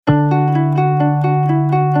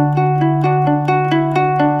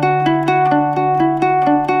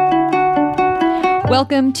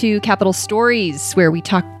Welcome to Capital Stories, where we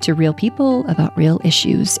talk to real people about real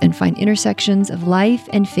issues and find intersections of life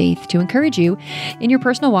and faith to encourage you in your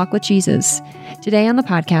personal walk with Jesus. Today on the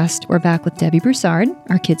podcast, we're back with Debbie Broussard,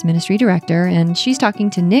 our kids ministry director, and she's talking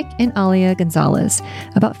to Nick and Alia Gonzalez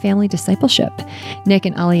about family discipleship. Nick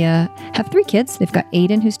and Alia have 3 kids. They've got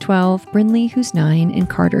Aiden, who's 12, Brinley, who's 9, and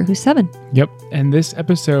Carter, who's 7. Yep. And this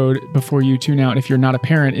episode, before you tune out, if you're not a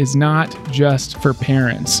parent, is not just for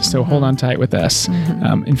parents. So hold on tight with us.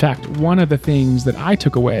 In fact, one of the things that I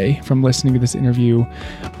took away from listening to this interview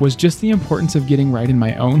was just the importance of getting right in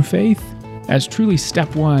my own faith as truly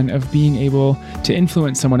step one of being able to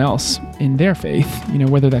influence someone else in their faith,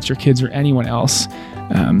 whether that's your kids or anyone else.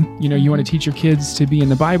 You want to teach your kids to be in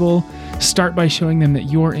the Bible, start by showing them that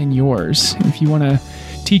you're in yours. If you want to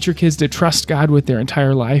teach your kids to trust God with their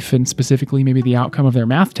entire life and specifically maybe the outcome of their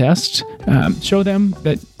math test, show them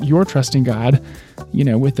that you're trusting God,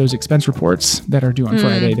 with those expense reports that are due on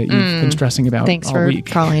Friday that you've been stressing about Thanks all for week.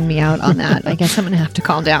 calling me out on that. I guess I'm going to have to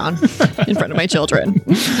calm down in front of my children.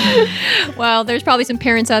 Well, there's probably some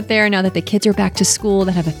parents out there now that the kids are back to school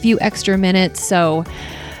that have a few extra minutes. So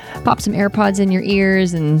pop some AirPods in your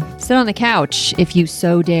ears and sit on the couch if you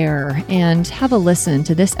so dare and have a listen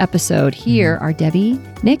to this episode. Here are Debbie,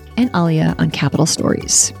 Nick, and Alia on Capital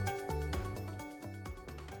Stories.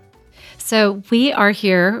 So we are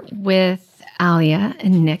here with Alia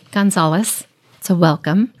and Nick Gonzalez. So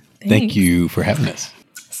welcome. Thank you for having us.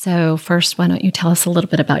 So first, why don't you tell us a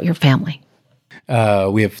little bit about your family?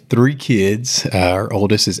 We have 3 kids. Our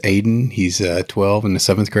oldest is Aiden. He's 12 and a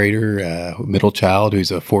 7th grader. Middle child,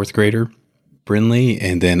 who's a 4th grader, Brinley.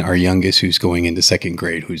 And then our youngest, who's going into 2nd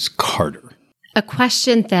grade, who's Carter. A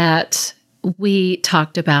question that we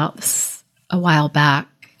talked about a while back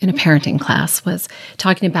in a parenting class was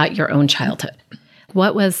talking about your own childhood.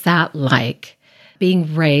 What was that like,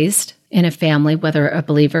 being raised in a family, whether a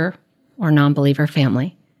believer or non-believer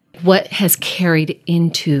family? What has carried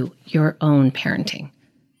into your own parenting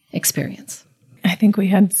experience? I think we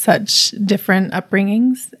had such different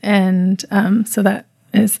upbringings, and so that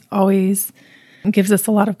is always gives us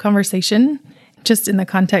a lot of conversation, just in the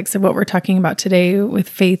context of what we're talking about today with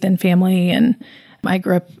faith and family. And I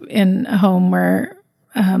grew up in a home where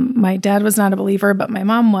my dad was not a believer, but my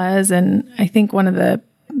mom was, and I think one of the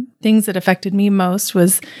things that affected me most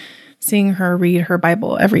was seeing her read her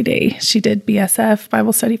Bible every day. She did BSF,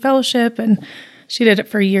 Bible Study Fellowship, and she did it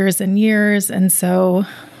for years and years. And so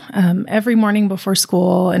every morning before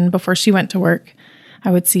school and before she went to work,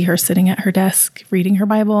 I would see her sitting at her desk, reading her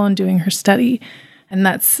Bible and doing her study. And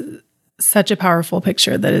that's such a powerful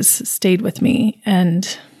picture that has stayed with me.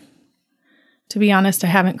 And to be honest, I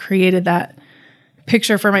haven't created that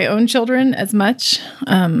picture for my own children as much.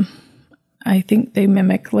 I think they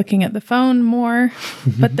mimic looking at the phone more,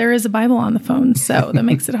 but there is a Bible on the phone, so that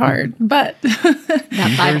makes it hard. But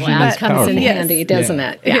that Bible app comes in handy, doesn't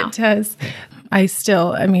it? Yeah. It does.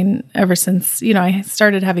 Ever since, I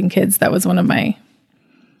started having kids, that was one of my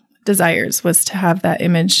desires, was to have that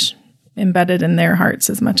image embedded in their hearts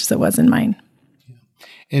as much as it was in mine.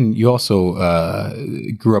 And you also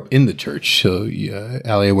grew up in the church. So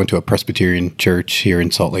Alia went to a Presbyterian church here in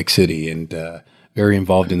Salt Lake City, and very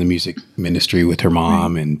involved in the music ministry with her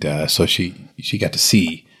mom. Right. And so she got to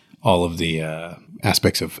see all of the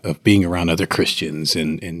aspects of being around other Christians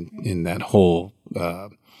and in that whole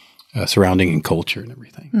surrounding and culture and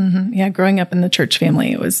everything. Mm-hmm. Yeah, growing up in the church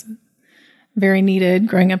family, it was very needed.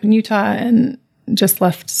 Growing up in Utah, and just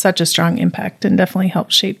left such a strong impact and definitely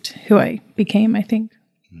helped shape who I became, I think.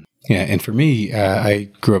 Yeah, and for me, I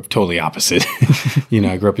grew up totally opposite.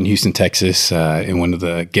 I grew up in Houston, Texas, in one of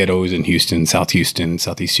the ghettos in Houston, Southeast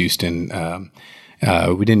Houston.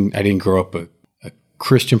 I didn't grow up a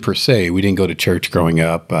Christian per se. We didn't go to church growing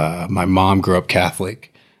up. My mom grew up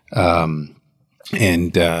Catholic, and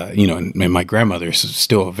my grandmother is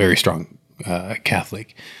still a very strong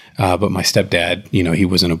Catholic. But my stepdad, he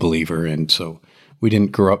wasn't a believer, and so we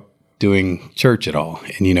didn't grow up doing church at all.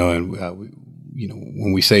 And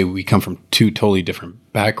when we say we come from 2 totally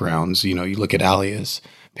different backgrounds, you look at Alia's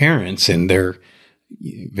parents, and they're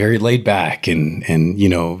very laid back and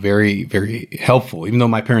very, very helpful, even though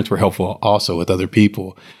my parents were helpful also with other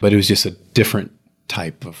people, but it was just a different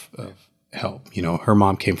type of help. Her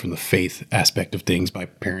mom came from the faith aspect of things. My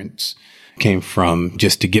parents came from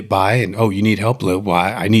just to get by, and, oh, you need help? Well,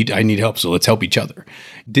 I need help, so let's help each other.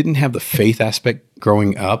 Didn't have the faith aspect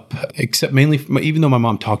growing up, except mainly, even though my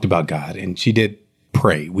mom talked about God, and she did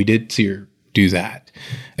pray. We did see her do that.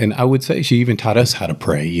 And I would say she even taught us how to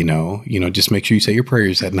pray, just make sure you say your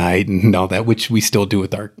prayers at night and all that, which we still do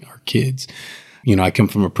with our kids. I come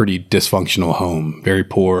from a pretty dysfunctional home, very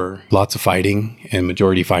poor, lots of fighting, and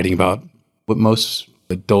majority fighting about what most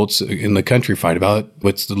adults in the country fight about.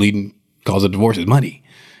 What's the leading cause of divorce is money.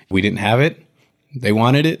 We didn't have it. They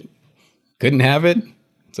wanted it. Couldn't have it.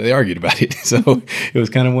 So they argued about it. So it was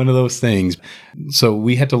kind of one of those things. So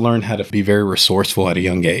we had to learn how to be very resourceful at a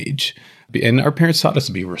young age. And our parents taught us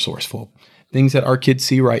to be resourceful. Things that our kids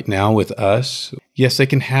see right now with us, yes, they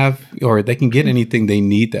can have, or they can get anything they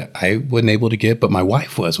need that I wasn't able to get, but my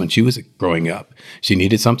wife was when she was growing up. She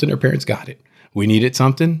needed something, her parents got it. We needed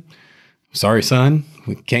something. Sorry, son,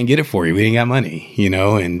 we can't get it for you. We ain't got money,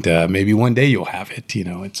 and maybe one day you'll have it,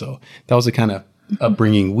 and so that was the kind of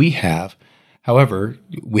upbringing we have. However,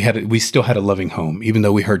 we still had a loving home, even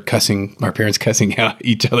though we heard our parents cussing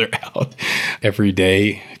each other out every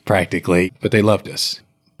day, practically, but they loved us.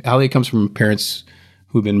 Allie comes from parents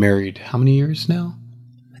who've been married how many years now?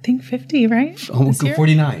 I think 50, right?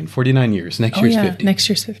 49 years. Next year's 50. Next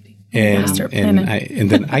year's 50. And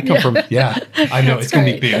then I come from, I know it's going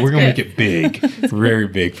to be big. We're going to make it big, very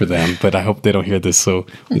big for them. But I hope they don't hear this so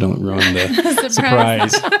we don't ruin the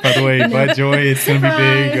surprise. By the way, by Joy, it's going to be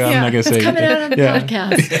big. I'm not going to say it's coming out on the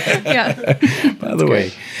podcast. By the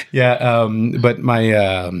way, but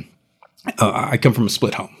I come from a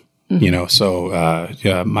split home. So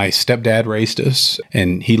my stepdad raised us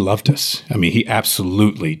and he loved us. I mean, he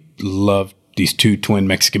absolutely loved these two twin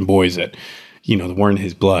Mexican boys that, weren't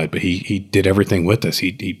his blood, but he did everything with us.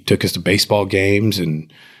 He took us to baseball games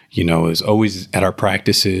and, was always at our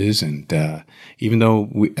practices. And even though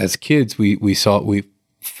as kids, we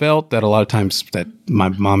felt that a lot of times that my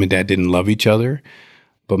mom and dad didn't love each other,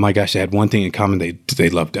 but my gosh, they had one thing in common. They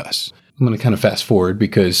loved us. I'm going to kind of fast forward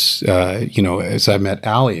because, as I met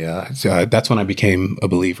Alia, that's when I became a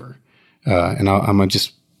believer. And I'm going to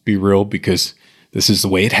just be real because this is the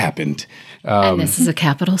way it happened. And this is a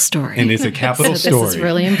capital story. And it's a capital story. This is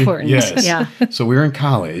really important. Yes. Yeah. So we were in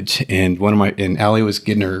college and Allie was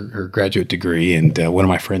getting her graduate degree. And one of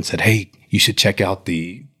my friends said, hey, you should check out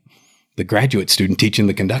the graduate student teaching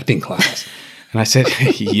the conducting class. And I said,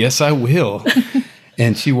 yes, I will.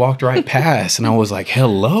 And she walked right past and I was like,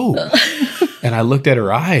 hello. And I looked at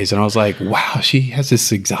her eyes and I was like, wow, she has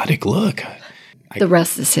this exotic look. The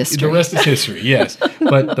rest is history. The rest is history, yes.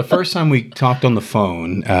 But the first time we talked on the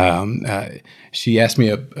phone, she asked me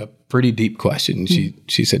a pretty deep question.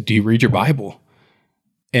 She said, do you read your Bible?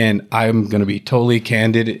 And I'm going to be totally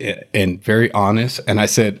candid and very honest. And I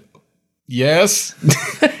said, yes.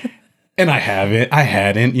 And I haven't. I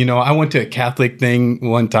hadn't. I went to a Catholic thing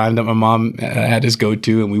one time that my mom had us go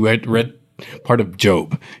to, and we read part of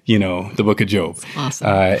Job, the book of Job. Awesome.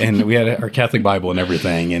 And we had our Catholic Bible and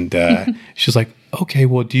everything. And she was like, okay,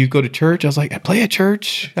 well, do you go to church? I was like, I play at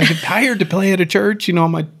church. I get hired to play at a church,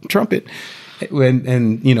 on my trumpet.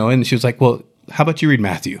 And she was like, well, how about you read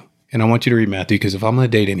Matthew? And I want you to read Matthew because if I'm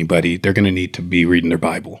going to date anybody, they're going to need to be reading their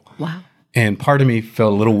Bible. Wow. And part of me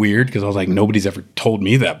felt a little weird because I was like, nobody's ever told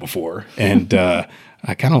me that before. And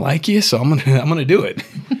I kind of like you, so I'm gonna do it.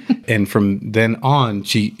 And from then on,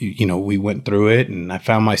 we went through it and I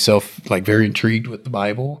found myself like very intrigued with the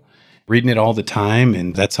Bible, reading it all the time.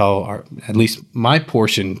 And that's how at least my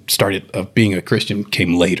portion started of being a Christian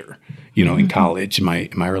came later, in college, in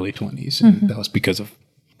my early 20s. And that was because of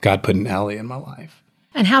God putting Allie in my life.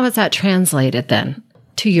 And how was that translated then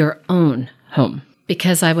to your own home?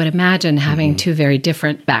 Because I would imagine having two very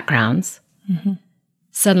different backgrounds,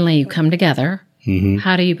 suddenly you come together.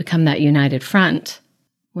 How do you become that united front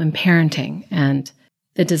when parenting? And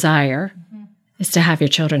the desire is to have your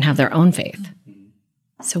children have their own faith.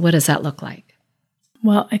 So what does that look like?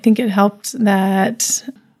 Well, I think it helped that,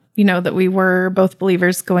 that we were both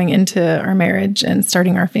believers going into our marriage and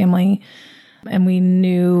starting our family. And we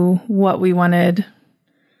knew what we wanted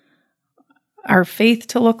our faith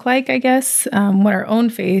to look like, I guess, what our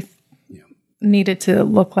own faith needed to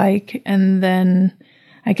look like. And then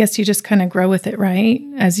I guess you just kind of grow with it, right?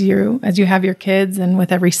 As you have your kids, and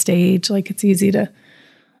with every stage, like it's easy to,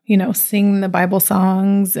 sing the Bible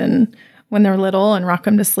songs and when they're little and rock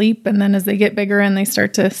them to sleep. And then as they get bigger and they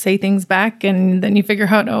start to say things back, and then you figure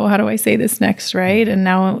out, how do I say this next, right? And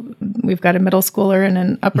now we've got a middle schooler and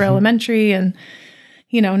an upper elementary, and,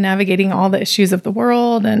 navigating all the issues of the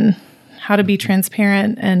world and how to be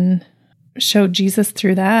transparent and show Jesus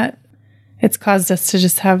through that. It's caused us to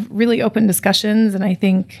just have really open discussions. And I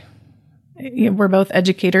think we're both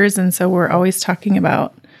educators. And so we're always talking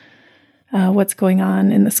about what's going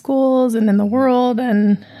on in the schools and in the world.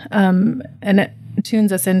 And it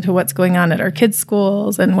tunes us into what's going on at our kids'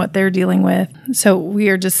 schools and what they're dealing with. So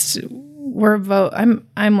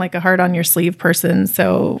I'm like a heart on your sleeve person.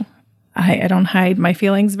 So I don't hide my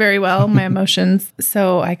feelings very well, my emotions.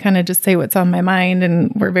 So I kind of just say what's on my mind,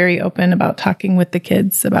 and we're very open about talking with the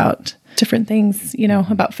kids about different things,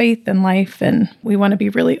 about faith and life. And we want to be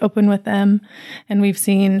really open with them. And we've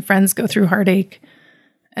seen friends go through heartache,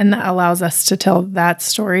 and that allows us to tell that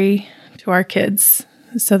story to our kids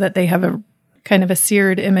so that they have a kind of a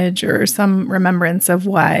seared image or some remembrance of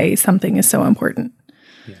why something is so important.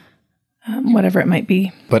 Whatever it might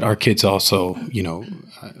be. But our kids also,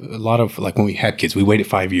 a lot of, like when we had kids, we waited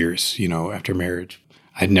 5 years, after marriage.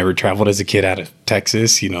 I'd never traveled as a kid out of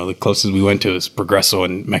Texas. The closest we went to was Progreso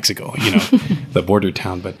in Mexico, the border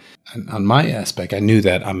town. But on my aspect, I knew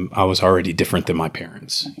that I was already different than my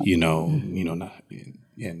parents, we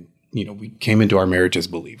came into our marriage as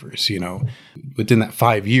believers, Within that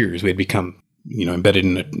 5 years, we had become embedded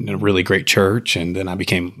in a really great church. And then I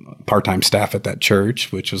became part-time staff at that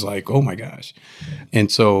church, which was like, oh my gosh.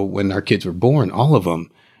 And so when our kids were born, all of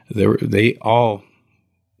them, they all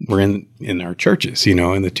were in our churches,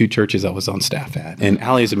 in the 2 churches I was on staff at. And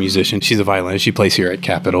Allie is a musician. She's a violinist. She plays here at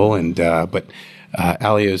Capitol. And, but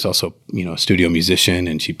Allie is also, a studio musician,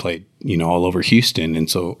 and she played, all over Houston.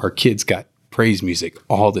 And so our kids got praise music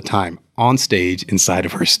all the time on stage inside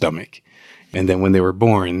of her stomach. And then when they were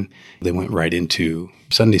born, they went right into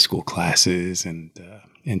Sunday school classes. And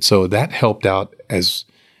so that helped out as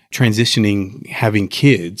transitioning, having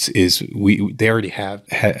kids is they already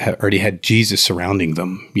had Jesus surrounding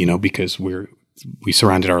them, because we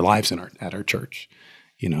surrounded our lives at our church,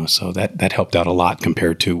 so that helped out a lot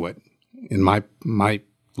compared to what in my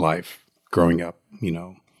life growing up,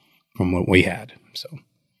 from what we had. So.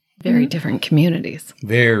 Very different communities.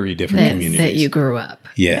 Very different communities. That you grew up.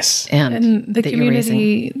 Yes. And the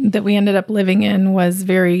community that we ended up living in was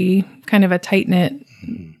very kind of a tight-knit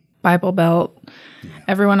Bible Belt.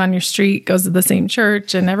 Everyone on your street goes to the same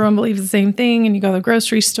church, and everyone believes the same thing, and you go to the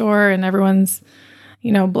grocery store, and everyone's,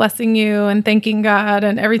 blessing you and thanking God,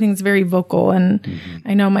 and everything's very vocal. And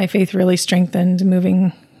I know my faith really strengthened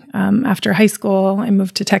moving after high school. I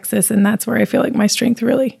moved to Texas, and that's where I feel like my faith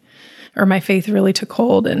really took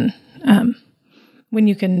hold. And when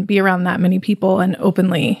you can be around that many people and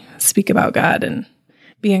openly speak about God and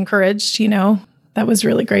be encouraged, that was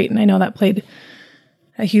really great. And I know that played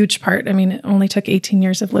a huge part. I mean, it only took 18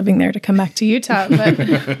 years of living there to come back to Utah,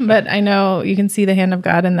 but I know you can see the hand of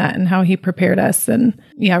God in that and how he prepared us and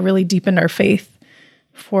really deepened our faith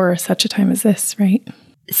for such a time as this, right?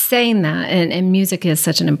 Saying that, and music is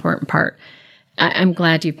such an important part. I'm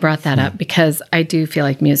glad you brought that up, because I do feel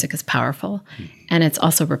like music is powerful, and it's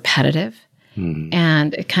also repetitive,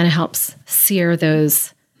 and it kind of helps sear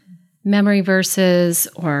those memory verses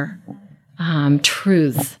or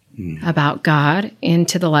truths about God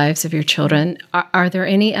into the lives of your children. Are there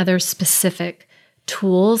any other specific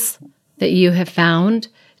tools that you have found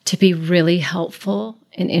to be really helpful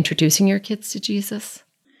in introducing your kids to Jesus?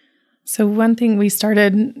 So one thing we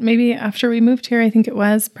started maybe after we moved here, I think it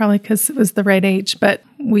was probably because it was the right age, but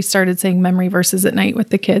we started saying memory verses at night with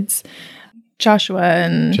the kids. Joshua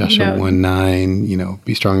 1:9,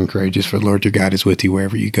 be strong and courageous, for the Lord your God is with you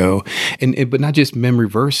wherever you go. But not just memory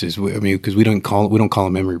verses. Because we don't call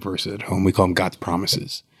them memory verses at home. We call them God's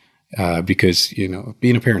promises. Because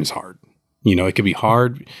being a parent is hard. It can be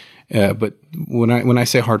hard. But when I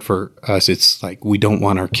say hard for us, it's like we don't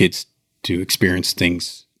want our kids to experience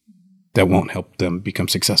things that won't help them become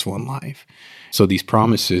successful in life. So these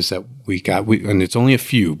promises that we got, and it's only a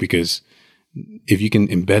few, because if you can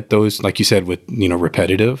embed those, like you said, with,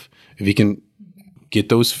 repetitive, if you can get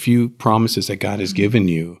those few promises that God has given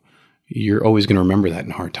you, you're always going to remember that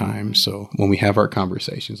in hard times. So when we have our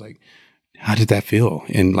conversations, like, how did that feel?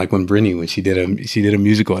 And like when she did a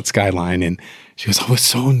musical at Skyline, and she goes, I was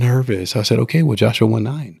so nervous. I said, okay, well, Joshua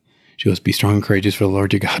 1:9. She goes, be strong and courageous, for the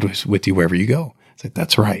Lord your God is with you wherever you go. I said,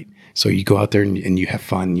 that's right. So you go out there and you have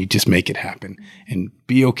fun. You just make it happen, and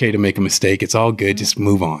be okay to make a mistake. It's all good. Just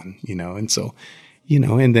move on, And so,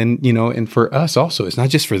 and then, and for us also, it's not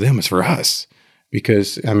just for them, it's for us.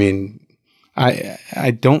 Because,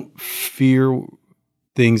 I don't fear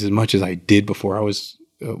things as much as I did before I was,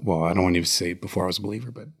 I don't want to even say before I was a believer,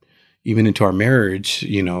 but even into our marriage,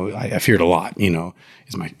 I feared a lot,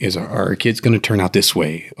 is our kids going to turn out this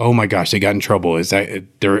way? Oh my gosh, they got in trouble.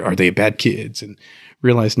 Are they bad kids? And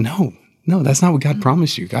realize, no, that's not what God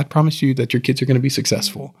promised you. God promised you that your kids are going to be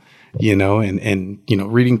successful, and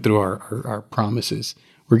reading through our promises,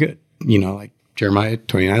 we're good. Like Jeremiah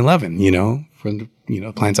 29:11, from the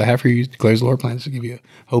plans I have for you, declares the Lord, plans to give you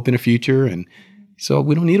hope in a future. And so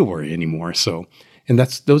we don't need to worry anymore. So, and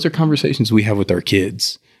those are conversations we have with our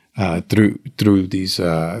kids, through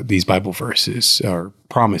these Bible verses or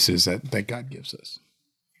promises that God gives us.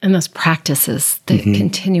 And those practices that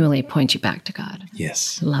continually point you back to God.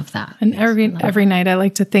 Yes. Love that. And every night I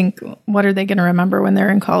like to think, what are they going to remember when they're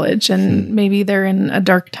in college? And maybe they're in a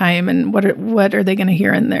dark time, and what are they going to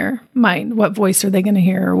hear in their mind? What voice are they going to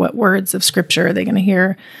hear? What words of scripture are they going to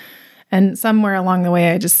hear? And somewhere along the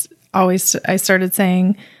way, I started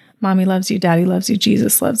saying, Mommy loves you, Daddy loves you,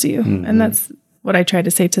 Jesus loves you. And that's what I try to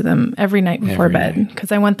say to them every night before bed,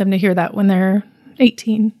 because I want them to hear that when they're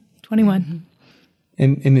 18, 21.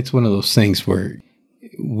 And it's one of those things where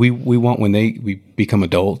we want, when we become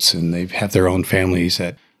adults and they have their own families,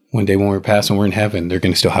 that one day when we're past and we're in heaven, they're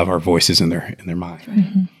going to still have our voices in their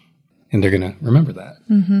mind, and they're going to remember that,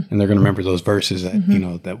 and they're going to remember those verses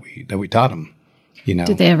that that we taught them.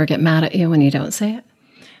 Did they ever get mad at you when you don't say it?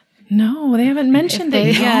 No, they haven't mentioned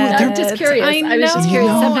it yet. I'm just curious. I was just curious.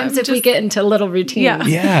 Sometimes if we get into a little routine,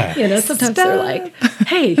 sometimes they're like,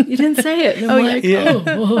 "Hey, you didn't say it." And I'm like,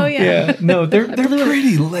 "Oh, yeah." No, they're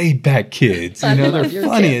pretty laid back kids. They're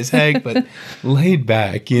funny as heck, but laid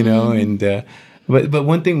back. And but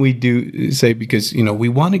one thing we do say, because we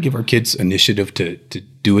want to give our kids initiative to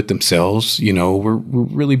do it themselves. We're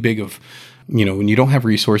really big of. When you don't have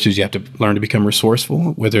resources, you have to learn to become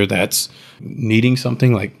resourceful, whether that's needing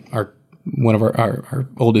something. Like one of our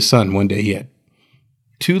oldest son, one day he had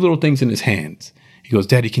two little things in his hands. He goes,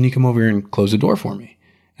 "Daddy, can you come over here and close the door for me?"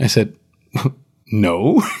 I said,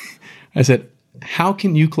 "No." I said, "How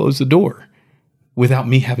can you close the door without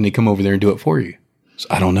me having to come over there and do it for you?" So,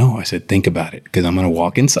 "I don't know." I said, "Think about it, because I'm going to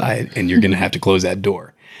walk inside and you're going to have to close that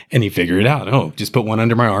door." And he figured it out. "Oh, just put one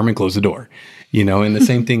under my arm and close the door." And the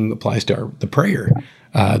same thing applies to the prayer.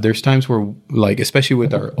 There's times where, like, especially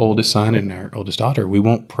with our oldest son and our oldest daughter, we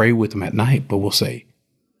won't pray with them at night, but we'll say,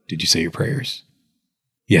 "Did you say your prayers?"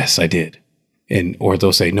 "Yes, I did." Or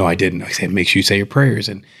they'll say, "No, I didn't." I say, "Make sure you say your prayers."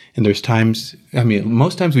 And there's times,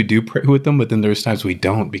 most times we do pray with them, but then there's times we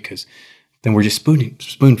don't, because then we're just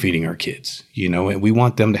spoon feeding our kids, and we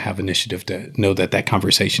want them to have initiative to know that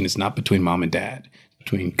conversation is not between mom and dad, it's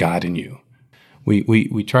between God and you.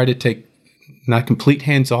 We try to take, not complete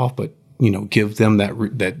hands off, but give them that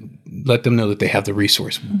let them know that they have the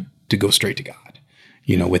resource to go straight to God,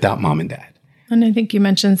 without mom and dad. And I think you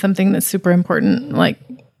mentioned something that's super important. Like,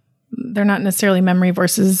 they're not necessarily memory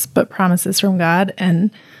verses, but promises from God.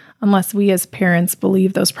 And unless we as parents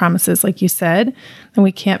believe those promises, like you said, then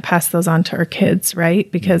we can't pass those on to our kids, right?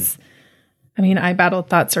 Because I battled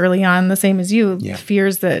thoughts early on, the same as you,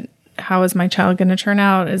 fears that, how is my child going to turn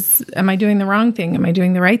out? Am I doing the wrong thing? Am I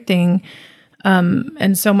doing the right thing?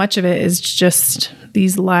 And so much of it is just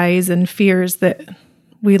these lies and fears that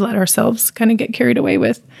we let ourselves kind of get carried away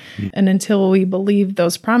with. And until we believe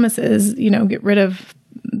those promises, get rid of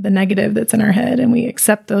the negative that's in our head, and we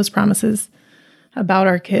accept those promises about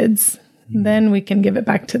our kids, then we can give it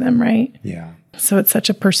back to them, right? Yeah. So it's such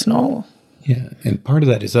a personal. Yeah. And part of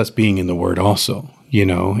that is us being in the Word also,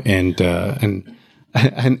 and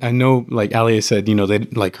I know, like Alia said, they,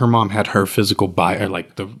 like, her mom had her physical Bible,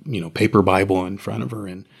 like the, paper Bible in front of her.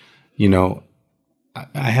 And,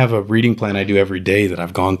 I have a reading plan I do every day that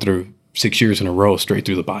I've gone through 6 years in a row, straight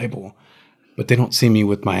through the Bible, but they don't see me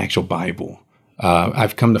with my actual Bible.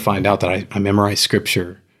 I've come to find out that I memorize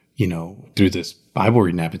scripture, through this Bible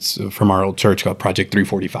reading app. It's from our old church called Project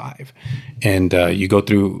 345. And you go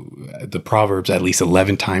through the Proverbs at least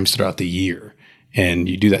 11 times throughout the year. And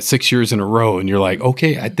you do that 6 years in a row, and you're like,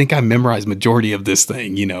 okay, I think I memorized majority of this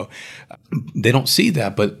thing, They don't see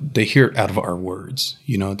that, but they hear it out of our words.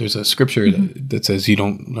 There's a scripture that says you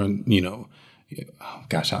don't learn, oh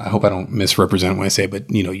gosh, I hope I don't misrepresent what I say,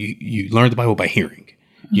 but, you learn the Bible by hearing.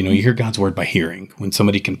 You hear God's word by hearing, when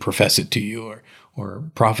somebody can profess it to you or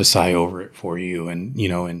prophesy over it for you. And,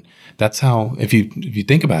 and that's how, if you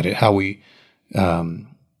think about it, how we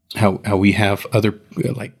have other,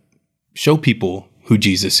 like, show people who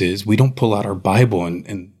Jesus is. We don't pull out our Bible in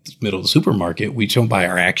the middle of the supermarket. We show them by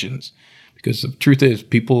our actions, because the truth is,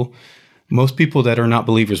 most people that are not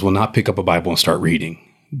believers will not pick up a Bible and start reading.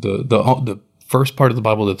 The first part of the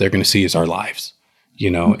Bible that they're going to see is our lives,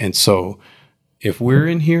 And so if we're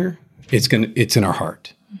in here, it's in our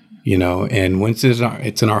heart, and once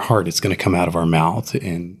it's in our heart, it's going to come out of our mouth.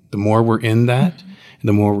 And the more we're in that, and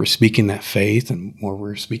the more we're speaking that faith, and the more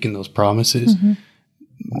we're speaking those promises,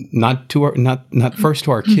 not first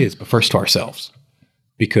to our kids, but first to ourselves.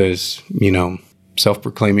 Because,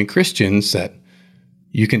 self-proclaiming Christians that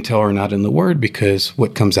you can tell are not in the Word, because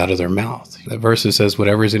what comes out of their mouth. That verse that says,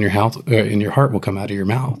 whatever is in your heart will come out of your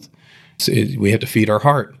mouth. So we have to feed our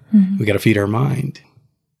heart. We got to feed our mind.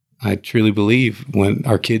 I truly believe when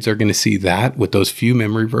our kids are going to see that with those few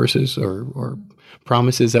memory verses or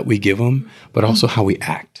promises that we give them, but also how we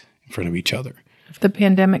act in front of each other. The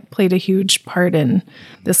pandemic played a huge part in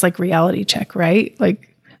this like reality check, right? Like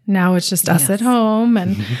now it's just us at home.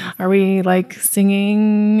 And are we like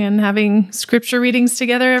singing and having scripture readings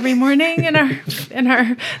together every morning in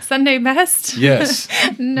our Sunday best? Yes.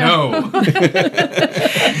 No.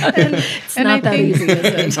 It's not that easy,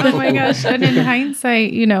 is it? Oh my gosh. And in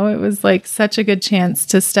hindsight, you know, it was like such a good chance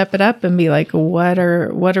to step it up and be like, what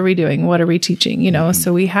are we doing? What are we teaching? You know,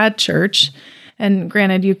 so we had church, and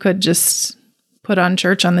granted, you could just put on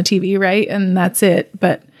church on the TV, right? And that's it.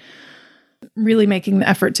 But really making the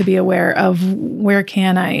effort to be aware of where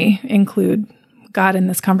can I include God in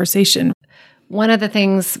this conversation. One of the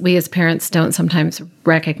things we as parents don't sometimes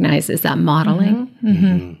recognize is that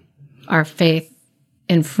modeling our faith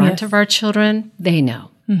in front of our children. They know.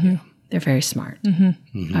 They're very smart. I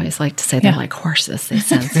always like to say they're like horses. They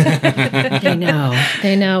sense it. They know.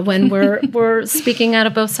 They know when we're speaking out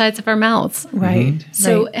of both sides of our mouths. Right.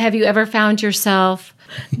 So have you ever found yourself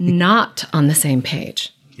not on the same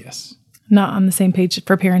page? Yes. Not on the same page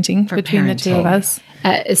for parenting between the two of us.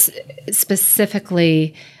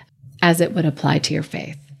 Specifically as it would apply to your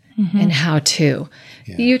faith and how to.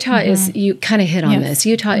 Yeah. Utah is, you kind of hit on this.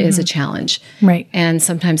 Utah is a challenge. Right. And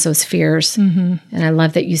sometimes those fears, and I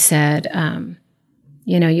love that you said,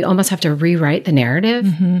 you know, you almost have to rewrite the narrative,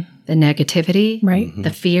 the negativity, the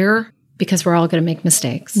fear, because we're all going to make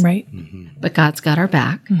mistakes. Right. But God's got our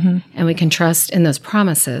back, and we can trust in those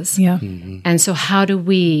promises. Yeah. And so how do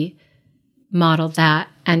we model that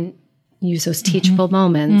and use those teachable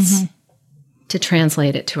moments to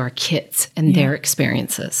translate it to our kids and their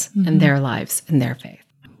experiences and their lives and their faith?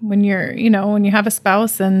 When you're, you know, when you have a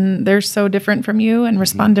spouse and they're so different from you and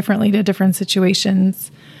respond differently to different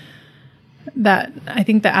situations, that I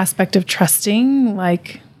think the aspect of trusting,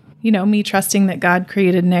 like, you know, me trusting that God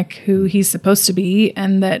created Nick who he's supposed to be,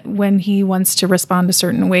 and that when he wants to respond a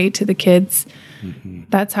certain way to the kids,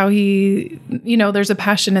 that's how he, you know, there's a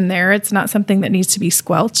passion in there. It's not something that needs to be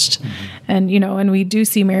squelched. And, you know, and we do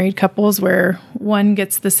see married couples where one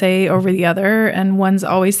gets the say over the other, and one's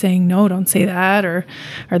always saying, no, don't say that, or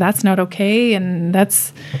that's not okay. And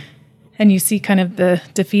you see kind of the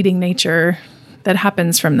defeating nature that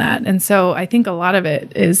happens from that. And so I think a lot of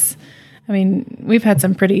it is, I mean, we've had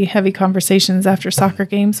some pretty heavy conversations after soccer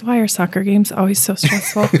games. Why are soccer games always so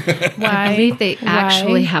stressful? Why? I believe they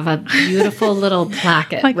actually have a beautiful little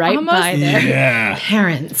placket like right almost, by there. Yeah.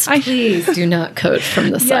 Parents, please do not coach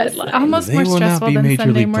from the sideline. Almost They more will not stressful be than Major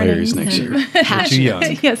Sunday League players mornings. next year. They're too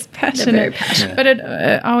young. Yes, passionate. They're very passionate.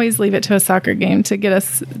 But always leave it to a soccer game to get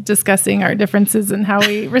us discussing our differences and how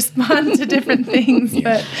we respond to different things.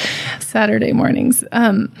 But Saturday mornings,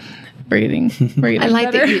 we're getting I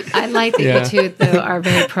like better. that you two, though, are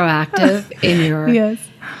very proactive in your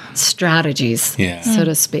strategies, so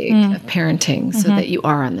to speak, of parenting, so that you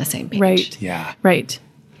are on the same page. Right. Yeah. Right.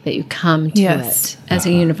 That you come to it as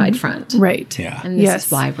a unified front. Right. Yeah. And this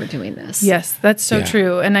is why we're doing this. Yes, that's so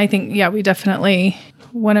true. And I think, we definitely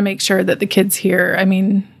want to make sure that the kids hear. I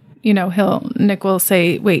mean, you know, Nick will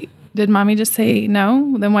say, wait, did mommy just say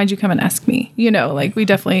no? Then why'd you come and ask me? You know, like we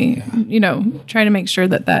definitely, you know, try to make sure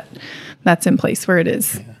that's in place where it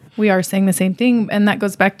is. Yeah. We are saying the same thing. And that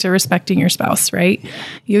goes back to respecting your spouse, right?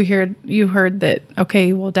 Yeah. You heard that,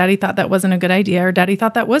 okay, well, daddy thought that wasn't a good idea, or daddy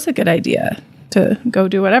thought that was a good idea to go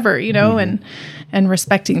do whatever, you know, and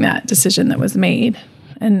respecting that decision that was made.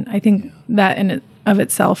 And I think that in it of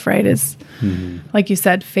itself, right, is, like you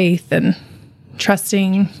said, faith and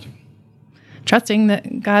trusting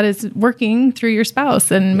that God is working through your spouse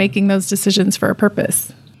and making those decisions for a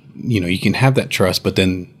purpose. You know, you can have that trust, but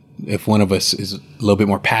then if one of us is a little bit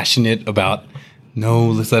more passionate about, no,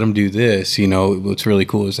 let's let them do this, you know, what's really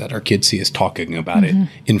cool is that our kids see us talking about it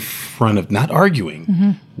in front of, not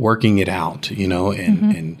arguing, working it out, you know,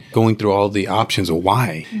 and going through all the options of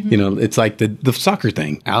why. You know, it's like the soccer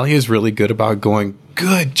thing. Allie is really good about going,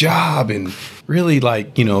 good job, and really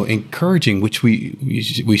like, you know, encouraging, which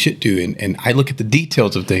we should do. And I look at the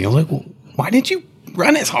details of things. I'm like, well, why didn't you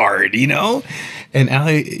run as hard, you know? And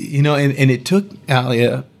Allie, you know, and it took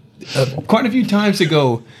Allie quite a few times to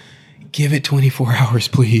go, give it 24 hours,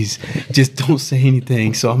 please. Just don't say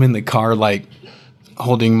anything. So I'm in the car, like,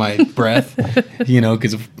 holding my breath, you know,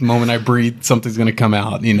 because the moment I breathe, something's going to come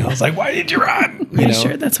out. You know, it's like, why did you run? You know?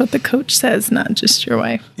 Sure, that's what the coach says, not just your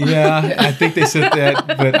wife. Yeah, I think they said that,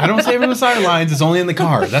 but I don't say it on the sidelines. It's only in the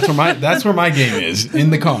car. That's where my game is, in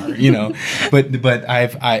the car. You know, but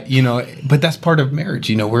you know, but that's part of marriage.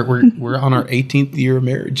 You know, we're on our 18th year of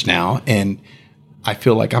marriage now, and I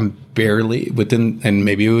feel like I'm barely within, and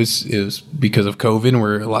maybe it was because of COVID, and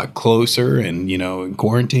we're a lot closer, and, you know, and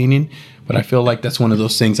quarantining. But I feel like that's one of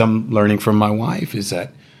those things I'm learning from my wife, is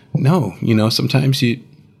that no, sometimes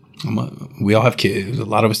we all have kids. A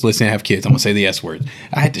lot of us listening have kids. I'm going to say the S word.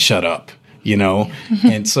 I had to shut up,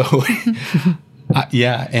 and so,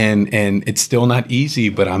 and it's still not easy,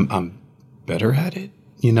 but I'm better at it,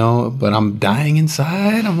 but I'm dying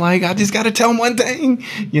inside. I'm like, I just got to tell them one thing,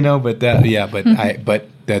 but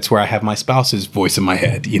that's where I have my spouse's voice in my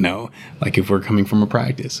head, like if we're coming from a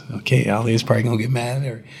practice, okay, Ali is probably going to get mad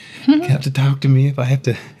or have to talk to me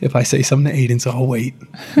if I say something to Aiden, so I'll wait.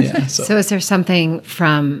 Yeah. So is there something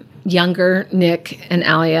from younger Nick and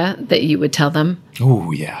Alia that you would tell them?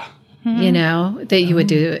 Oh, yeah. That you would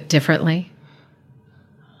do it differently?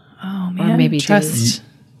 Oh, man. Or maybe trust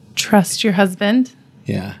your husband.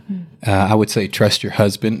 Yeah. I would say trust your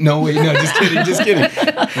husband. No, wait, no, just kidding.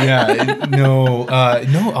 Yeah. No,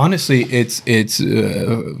 honestly, it's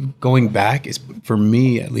going back is, for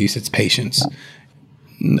me, at least, it's patience.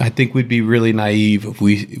 I think we'd be really naive if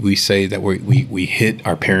we say that we hit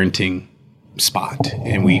our parenting spot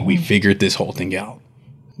and we figured this whole thing out.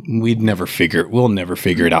 We'll never figure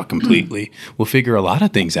it out completely. We'll figure a lot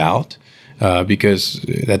of things out because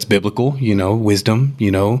that's biblical, wisdom,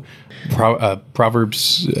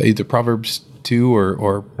 Proverbs, either Proverbs 2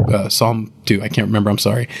 or Psalm 2. I can't remember. I'm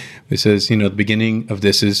sorry. It says, the beginning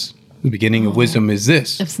of wisdom is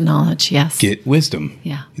this. It's knowledge. Yes. Get wisdom.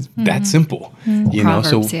 Yeah. It's that simple.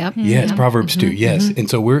 Proverbs, yep. Yes, Proverbs 2. Yes. And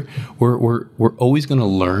so we're always going to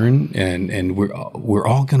learn and we're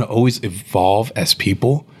all going to always evolve as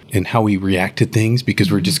people in how we react to things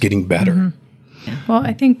because we're just getting better. Well,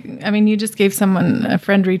 you just gave a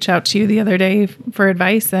friend reach out to you the other day for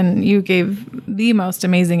advice, and you gave the most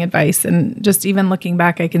amazing advice. And just even looking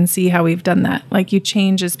back, I can see how we've done that. Like, you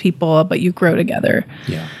change as people, but you grow together.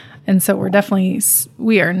 Yeah. And so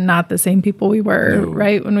we are not the same people we were,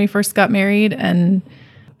 right, when we first got married. And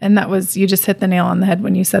that was, you just hit the nail on the head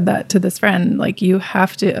when you said that to this friend. Like, you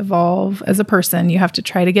have to evolve as a person. You have to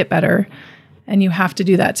try to get better. And you have to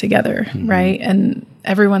do that together, right? And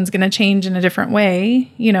everyone's going to change in a different way,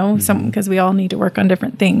 because we all need to work on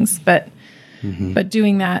different things. But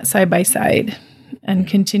doing that side by side and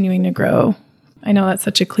continuing to grow. I know that's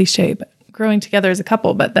such a cliche, but growing together as a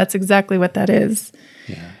couple, but that's exactly what that is.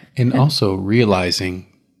 Yeah. And also realizing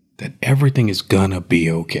that everything is going to be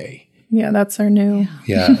okay. Yeah, that's our new.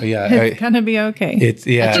 Yeah. It's gonna be okay. That's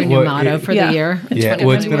your new motto for the year. Yeah,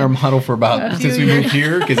 it's been our motto for about since we moved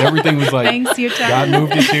here, because everything was like, thanks, Utah. God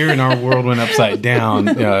moved us here, and our world went upside down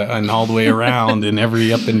and all the way around, and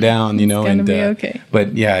every up and down, It's gonna be okay.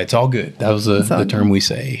 But yeah, it's all good. That was the term we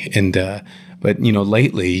say, and but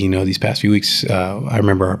lately, these past few weeks, I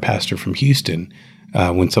remember our pastor from Houston,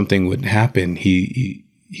 when something would happen, he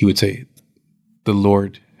would say, "The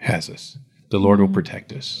Lord has us. The Lord will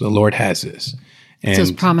protect us. The Lord has this." And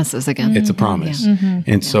those promises again. It's a promise. Yeah.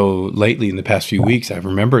 And so lately in the past few weeks, I've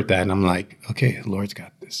remembered that, and I'm like, okay, the Lord's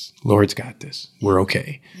got this. Lord's got this. We're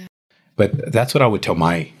okay. Yeah. But that's what I would tell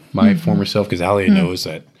my former self, because Alia knows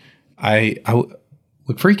that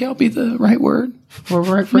would freak out be the right word or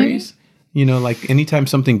right phrase? Like anytime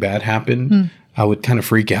something bad happened, I would kind of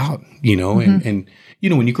freak out, and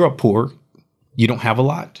when you grow up poor, you don't have a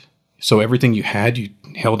lot. So everything you had, you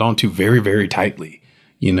held on to very, very tightly,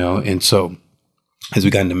 and so as we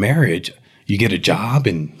got into marriage, you get a job,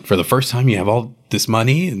 and for the first time you have all this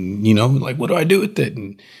money, and, like, what do I do with it?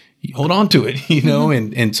 And you hold on to it,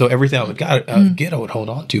 and so everything I would get, I would hold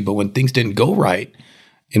on to. But when things didn't go right,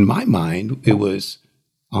 in my mind, it was,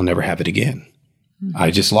 I'll never have it again. I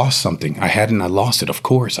just lost something. I had it and I lost it. Of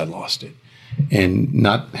course I lost it. And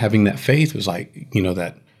not having that faith was like,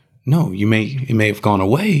 that, no, it may have gone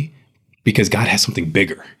away, because God has something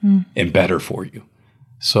bigger and better for you.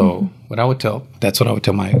 So that's what I would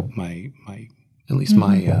tell my at least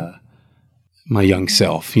my young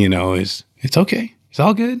self, is it's okay. It's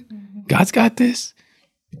all good. God's got this,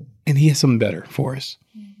 and He has something better for us.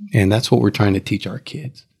 And that's what we're trying to teach our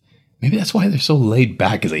kids. Maybe that's why they're so laid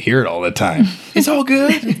back, because they hear it all the time. It's all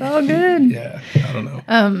good. It's all good. Yeah. I don't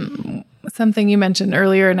know. Something you mentioned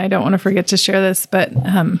earlier, and I don't want to forget to share this, but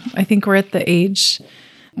I think we're at the age,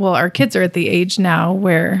 our kids are at the age now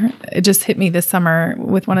where it just hit me this summer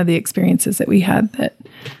with one of the experiences that we had, that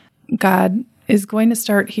God is going to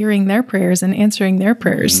start hearing their prayers and answering their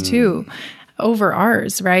prayers too, over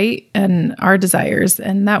ours, right? And our desires.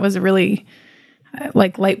 And that was a really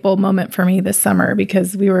light bulb moment for me this summer,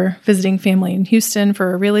 because we were visiting family in Houston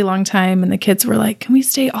for a really long time, and the kids were like, "Can we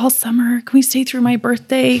stay all summer? Can we stay through my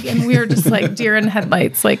birthday?" And we were just like deer in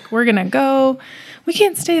headlights, like, we're gonna go. We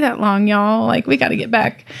can't stay that long, y'all. Like, we got to get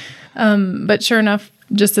back. But sure enough,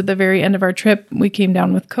 just at the very end of our trip, we came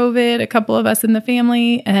down with COVID, a couple of us in the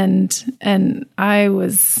family, and I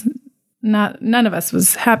was none of us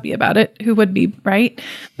was happy about it. Who would be, right?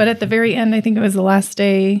 But at the very end, I think it was the last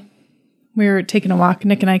day, we were taking a walk.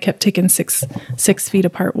 Nick and I kept taking 6 feet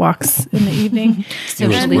apart walks in the evening.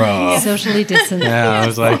 Socially distant. Yeah, I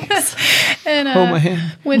was like, and hold my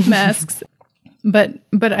hand. with masks. But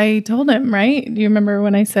I told him, right? Do you remember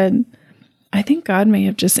when I said, I think God may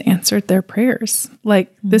have just answered their prayers.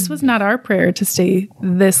 Like, this was not our prayer to stay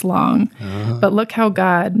this long, but look how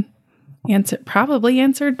God probably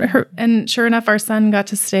answered her. And sure enough, our son got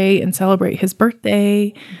to stay and celebrate his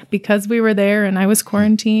birthday because we were there and I was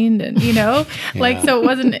quarantined, and like, so it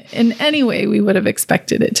wasn't in any way we would have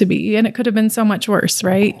expected it to be. And it could have been so much worse,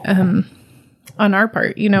 right? On our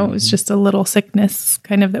part, it was just a little sickness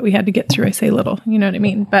kind of that we had to get through. I say little, you know what I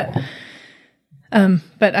mean? But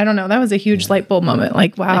I don't know. That was a huge light bulb moment.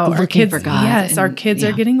 Like, wow, like our kids, for God. yes, our kids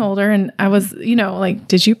are getting older. And I was, like,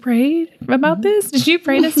 did you pray about this? Did you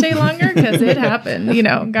pray to stay longer? Because it happened,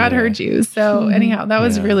 God heard you. So anyhow, that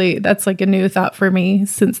was that's like a new thought for me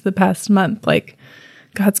since the past month. Like,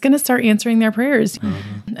 God's going to start answering their prayers,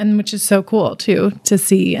 and which is so cool too, to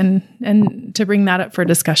see and to bring that up for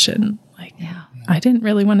discussion. Like, I didn't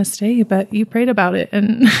really want to stay, but you prayed about it,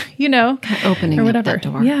 and kind of opening or whatever. up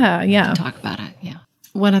that door. Yeah. To talk about it. Yeah.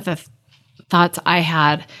 One of the thoughts I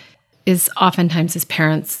had is oftentimes as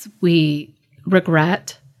parents, we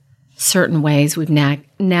regret certain ways we've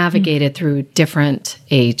navigated through different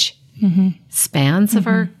age spans of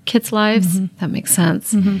our kids' lives. That makes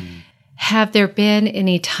sense. Have there been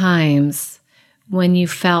any times when you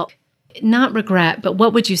felt not regret, but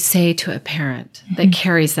what would you say to a parent that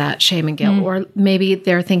carries that shame and guilt? Or maybe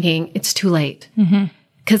they're thinking it's too late.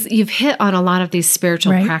 Because you've hit on a lot of these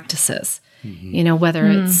spiritual practices, whether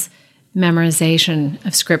it's memorization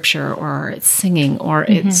of scripture, or it's singing, or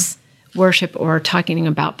it's worship, or talking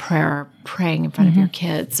about prayer, or praying in front of your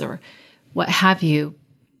kids, or what have you.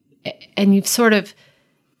 And you've sort of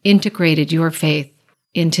integrated your faith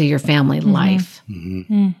into your family life.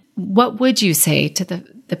 What would you say to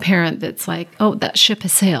the parent that's like, oh, that ship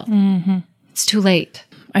has sailed? It's too late.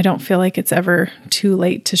 I don't feel like it's ever too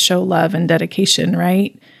late to show love and dedication,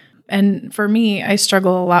 right? And for me, I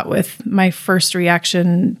struggle a lot with my first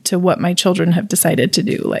reaction to what my children have decided to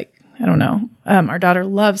do. Like, I don't know. Our daughter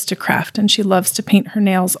loves to craft, and she loves to paint her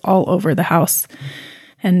nails all over the house.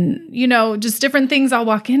 And, just different things I'll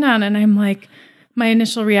walk in on. And I'm like, my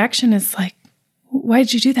initial reaction is like, why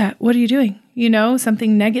did you do that? What are you doing?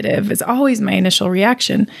 Something negative is always my initial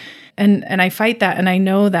reaction. And I fight that, and I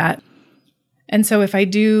know that. And so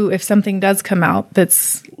if something does come out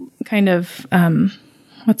that's kind of,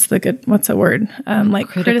 what's a word? Like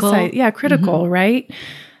critical. Critical, right?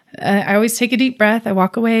 I always take a deep breath. I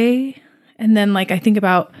walk away, and then I think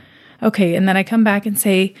about, okay. And then I come back and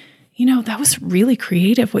say, that was really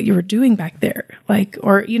creative what you were doing back there.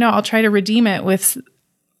 I'll try to redeem it with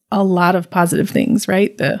a lot of positive things,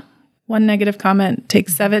 right? The one negative comment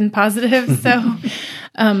takes 7 positives. So,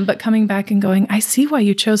 but coming back and going, I see why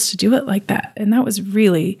you chose to do it like that. And that was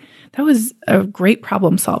a great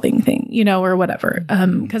problem solving thing, or whatever.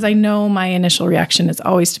 Because I know my initial reaction is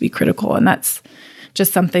always to be critical. And that's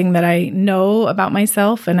just something that I know about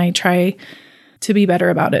myself, and I try to be better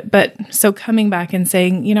about it. But so coming back and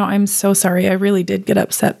saying, I'm so sorry, I really did get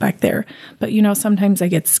upset back there. But, sometimes I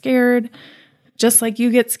get scared, just like you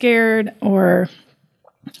get scared, or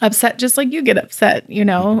upset just like you get upset,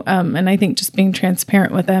 and I think just being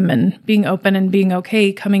transparent with them and being open and being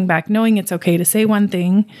okay, coming back, knowing it's okay to say one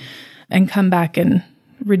thing and come back and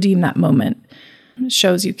redeem that moment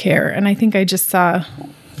shows you care. And I think I just saw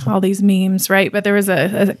all these memes, right? But there was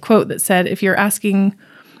a quote that said, if you're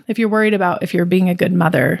worried about if you're being a good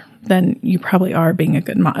mother, then you probably are being a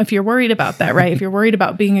good mom. If you're worried about that, right? If you're worried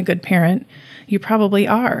about being a good parent, you probably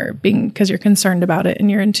are, because you're concerned about it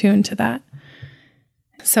and you're in tune to that.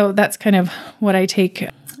 So that's kind of what I take.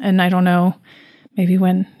 And I don't know, maybe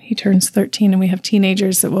when he turns 13 and we have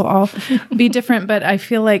teenagers, it will all be different. But I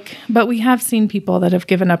feel but we have seen people that have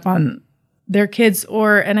given up on their kids,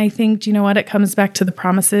 and I think, do you know what? It comes back to the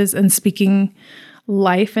promises and speaking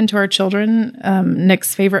life into our children.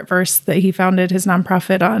 Nick's favorite verse that he founded his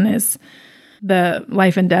nonprofit on is the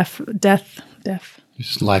life and death.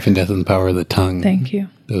 Just life and death in the power of the tongue. Thank you.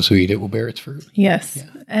 Those who eat it will bear its fruit. Yes. Yeah.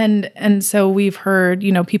 And so we've heard,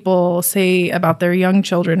 people say about their young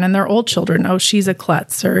children and their old children, oh, she's a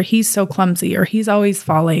klutz, or he's so clumsy, or he's always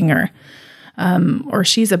falling, or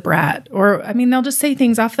she's a brat, or, they'll just say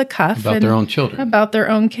things off the cuff. About their own children. About their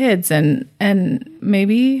own kids. And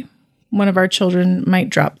maybe one of our children might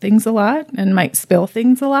drop things a lot and might spill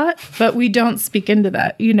things a lot, but we don't speak into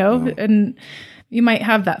that, No. And you might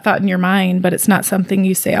have that thought in your mind, but it's not something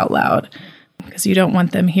you say out loud. because you don't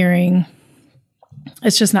want them hearing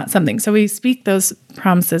it's just not something. So we speak those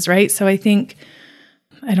promises, right? So I think,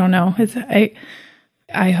 I don't know,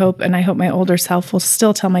 I hope my older self will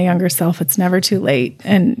still tell my younger self it's never too late.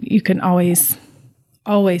 And you can always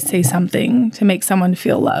say something to make someone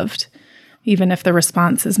feel loved, even if the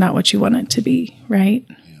response is not what you want it to be, right?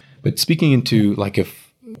 But speaking into like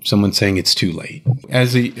if someone's saying it's too late,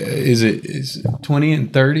 is 20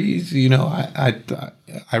 and 30s, you know,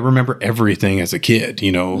 I remember everything as a kid,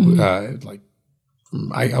 you know, like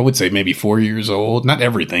I would say maybe 4 years old, not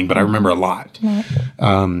everything, but I remember a lot.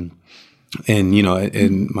 And, you know,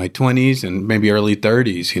 in my 20s and maybe early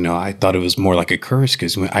 30s, you know, I thought it was more like a curse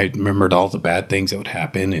because I remembered all the bad things that would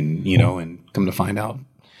happen and, you know, and come to find out,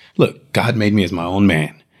 look, God made me as my own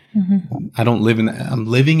man. Mm-hmm. I don't live in that. I'm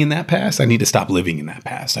living in that past. I need to stop living in that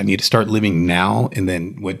past. I need to start living now and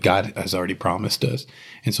then what God has already promised us.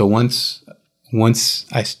 And so once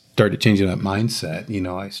I started changing that mindset, you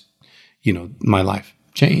know, my life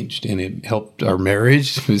changed and it helped our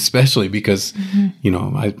marriage, especially because, you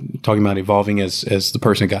know, I'm talking about evolving as the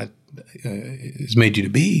person God has made you to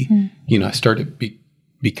be. You know, I started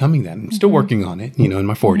becoming that. I'm still working on it, you know, in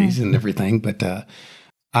my 40s and everything. But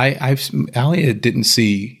Alia didn't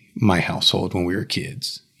see my household when we were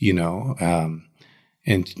kids, you know,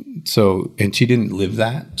 and she didn't live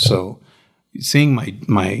that. So seeing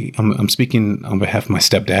I'm speaking on behalf of my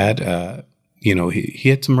stepdad. You know, he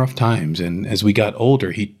had some rough times, and as we got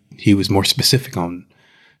older, he was more specific on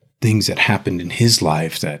things that happened in his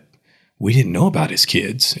life that we didn't know about his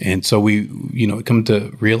kids, and so we, you know, come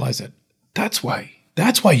to realize that that's why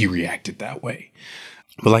you reacted that way.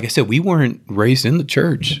 But like I said, we weren't raised in the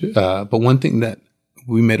church. But one thing that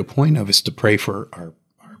we made a point of is to pray for our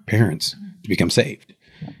parents to become saved,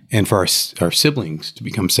 and for our siblings to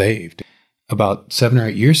become saved. About 7 or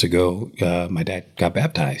 8 years ago, my dad got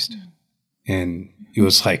baptized. And it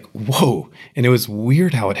was like, whoa. And it was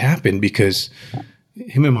weird how it happened because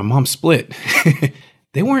him and my mom split.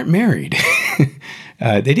 They weren't married.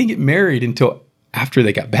 They didn't get married until after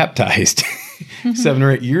they got baptized 7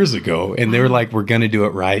 or 8 years ago. And they were like, we're going to do it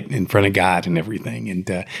right in front of God and everything. And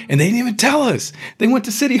they didn't even tell us. They went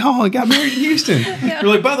to City Hall and got married in Houston. We're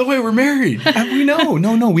like, by the way, we're married. And we know.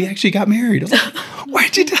 No, we actually got married. Like,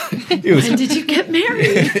 why'd you tell us? When did you get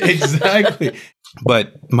married? Exactly.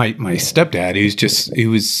 But my stepdad, he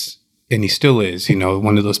was, and he still is, you know,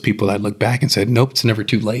 one of those people that look back and said, nope, it's never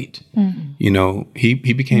too late. Mm-hmm. You know, he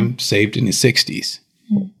became saved in his 60s.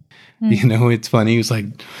 Mm-hmm. You know, it's funny. He was like,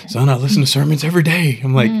 son, I listen to sermons every day.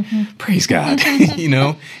 I'm like, praise God. You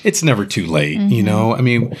know, it's never too late. You know, I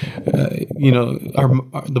mean, you know,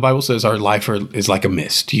 the Bible says our life is like a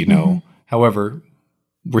mist, you know. However,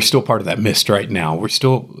 we're still part of that mist right now. We're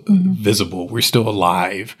still visible. We're still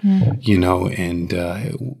alive, you know, and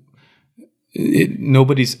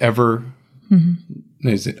nobody's ever,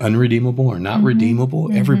 is it unredeemable or not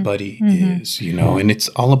redeemable? Everybody is, you know, and it's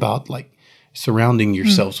all about like surrounding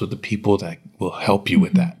yourselves with the people that will help you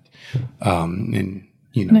with that. And,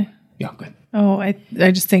 you know, yeah, go ahead. Oh, I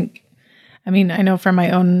just think, I mean, I know from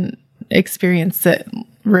my own experience that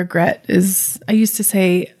regret is, I used to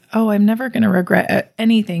say, oh, I'm never going to regret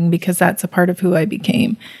anything because that's a part of who I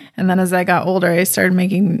became. And then as I got older, I started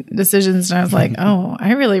making decisions and I was like, oh,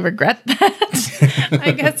 I really regret that.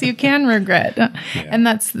 I guess you can regret. Yeah. And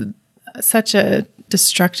that's such a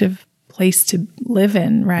destructive place to live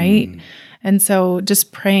in, right? And so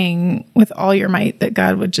just praying with all your might that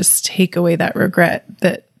God would just take away that regret,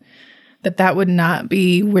 that would not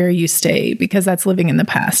be where you stay, because that's living in the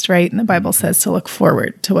past, right? And the Bible says to look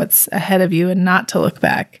forward to what's ahead of you and not to look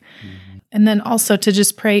back. And then also to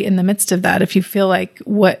just pray in the midst of that. If you feel like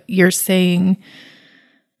what you're saying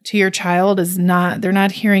to your child is they're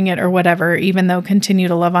not hearing it or whatever, even though continue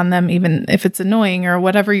to love on them, even if it's annoying or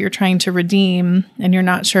whatever you're trying to redeem and you're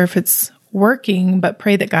not sure if it's working, but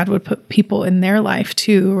pray that God would put people in their life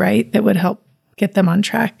too, right? That would help get them on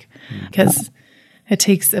track, because it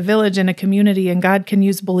takes a village and a community, and God can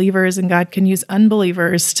use believers and God can use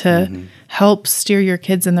unbelievers to help steer your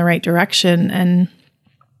kids in the right direction. And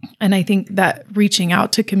I think that reaching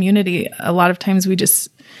out to community, a lot of times we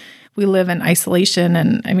live in isolation.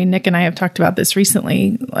 And I mean, Nick and I have talked about this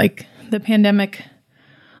recently, like the pandemic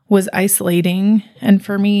was isolating. And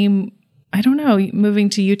for me, I don't know, moving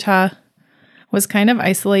to Utah was kind of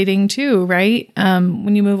isolating too, right?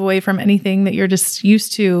 When you move away from anything that you're just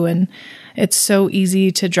used to, and it's so easy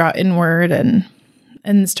to draw inward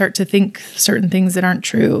and start to think certain things that aren't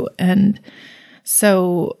true. And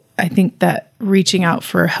so I think that reaching out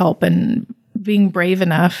for help and being brave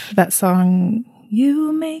enough, that song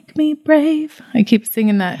You make me brave. I keep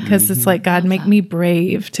singing that because it's like, God, make me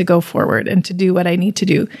brave to go forward and to do what I need to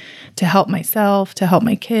do to help myself, to help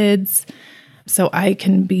my kids, so I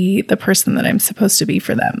can be the person that I'm supposed to be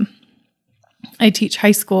for them. I teach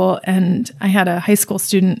high school, and I had a high school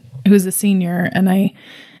student who's a senior, and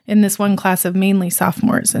in this one class of mainly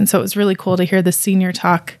sophomores. And so it was really cool to hear the senior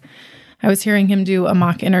talk. I was hearing him do a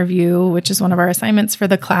mock interview, which is one of our assignments for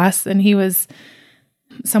the class. And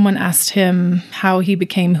someone asked him how he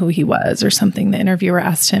became who he was or something. The interviewer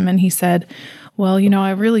asked him, and he said, well,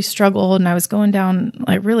 I really struggled, and I was going down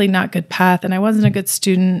like really not good path, and I wasn't a good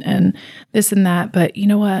student and this and that. But you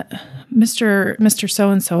know what? Mr.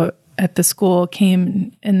 So-and-so at the school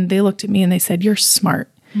came, and they looked at me and they said, you're smart.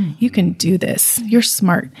 You can do this. You're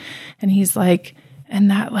smart. And he's like, and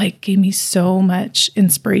that like gave me so much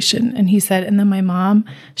inspiration. And he said, and then my mom,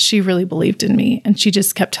 she really believed in me. And she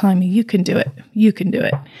just kept telling me, you can do it. You can do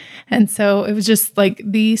it. And so it was just like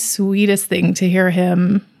the sweetest thing to hear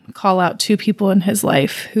him call out two people in his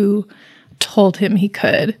life who told him he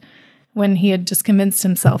could when he had just convinced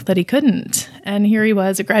himself that he couldn't. And here he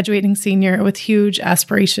was, a graduating senior with huge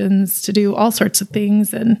aspirations to do all sorts of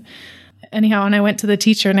things. And anyhow, and I went to the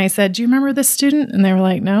teacher and I said, do you remember this student? And they were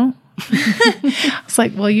like, no. I was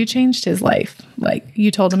like, well, you changed his life. Like, you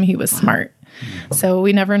told him he was smart. So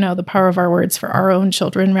we never know the power of our words for our own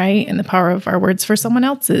children, right? And the power of our words for someone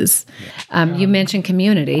else's. You mentioned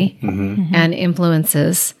community and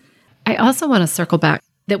influences. I also want to circle back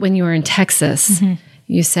that when you were in Texas,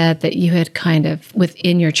 you said that you had kind of,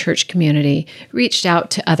 within your church community, reached out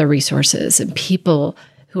to other resources and people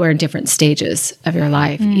who are in different stages of your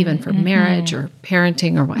life, even for marriage or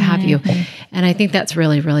parenting or what have you. And I think that's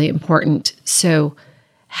really, really important. So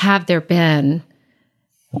have there been,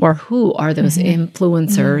 or who are those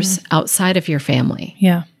influencers outside of your family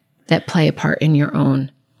that play a part in your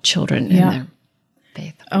own children and their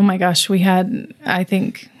faith? Oh my gosh,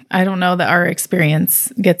 I don't know that our experience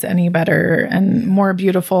gets any better and more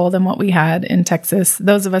beautiful than what we had in Texas.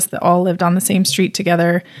 Those of us that all lived on the same street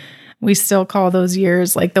together, we still call those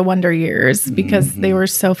years like the wonder years because they were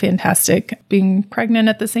so fantastic. Being pregnant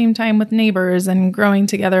at the same time with neighbors and growing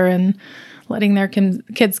together and letting their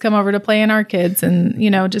kids come over to play in our kids and,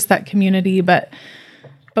 just that community. But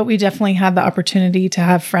we definitely had the opportunity to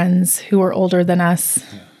have friends who were older than us,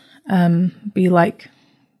 be like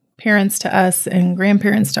parents to us and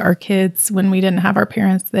grandparents to our kids when we didn't have our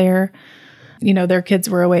parents there. Their kids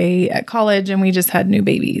were away at college and we just had new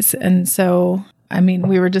babies. And so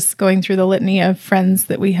we were just going through the litany of friends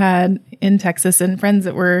that we had in Texas and friends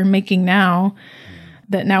that we're making now,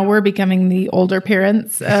 that now we're becoming the older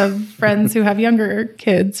parents of friends who have younger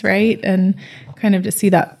kids, right? And kind of to see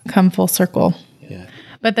that come full circle. Yeah.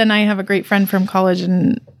 But then I have a great friend from college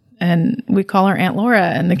and we call her Aunt Laura,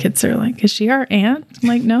 and the kids are like, is she our aunt? I'm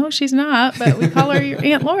like, no, she's not, but we call her your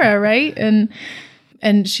Aunt Laura, right?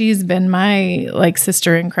 And she's been my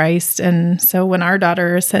sister in Christ. And so when our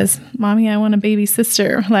daughter says, Mommy, I want a baby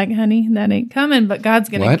sister, I'm like, honey, that ain't coming, but God's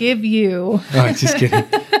going to give you. Oh, just kidding.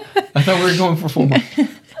 I thought we were going for 4 months.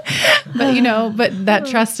 But that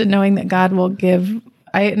trust in knowing that God will give,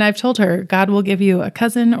 I've told her, God will give you a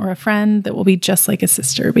cousin or a friend that will be just like a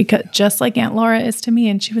sister, because just like Aunt Laura is to me.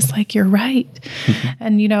 And she was like, you're right.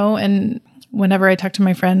 And, and whenever I talk to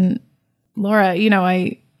my friend Laura,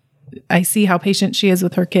 I see how patient she is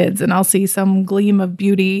with her kids, and I'll see some gleam of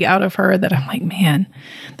beauty out of her that I'm like, man,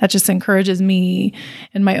 that just encourages me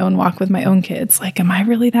in my own walk with my own kids. Like, am I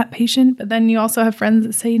really that patient? But then you also have friends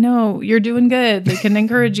that say, no, you're doing good. They can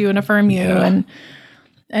encourage you and affirm you. Yeah.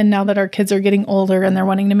 And now that our kids are getting older and they're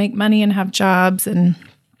wanting to make money and have jobs, and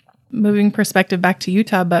moving perspective back to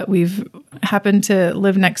Utah, but we've happened to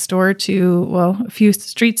live next door to, a few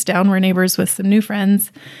streets down. We're neighbors with some new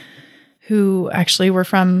friends who actually were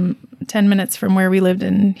from 10 minutes from where we lived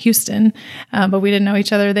in Houston, but we didn't know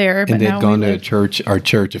each other there. And they'd gone to our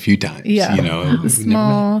church a few times. Yeah,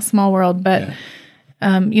 small world. But,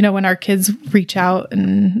 when our kids reach out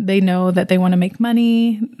and they know that they want to make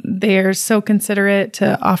money, they're so considerate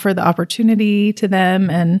to offer the opportunity to them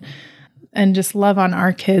and just love on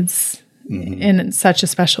our kids in such a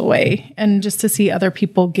special way. And just to see other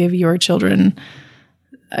people give your children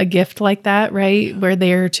a gift like that, right? Where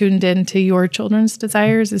they're tuned into your children's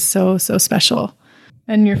desires is so, so special.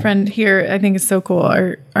 And your friend here, I think is so cool.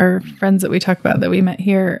 Our friends that we talk about that we met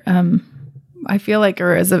here, I feel like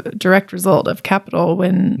are as a direct result of Capital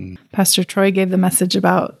when Pastor Troy gave the message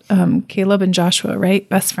about Caleb and Joshua, right?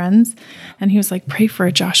 Best friends. And he was like, pray for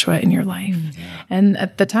a Joshua in your life. And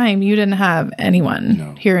at the time, you didn't have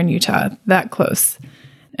anyone here in Utah that close.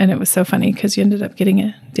 And it was so funny because you ended up getting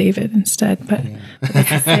a David instead, but it's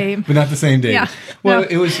the same. But not the same David. Yeah. Well, No.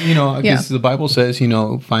 it was, because the Bible says,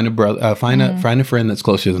 find a brother, find a friend that's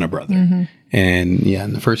closer than a brother. And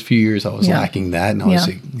in the first few years, I was lacking that, and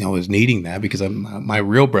I was needing that because my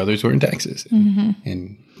real brothers were in Texas,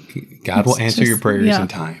 and God will answer your prayers in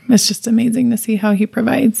time. It's just amazing to see how he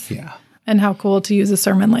provides. Yeah. And how cool to use a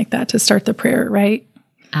sermon like that to start the prayer, right?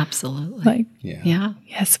 Absolutely. Like, Yeah.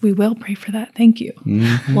 yes, we will pray for that. Thank you.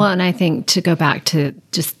 Well, and I think to go back to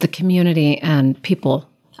just the community and people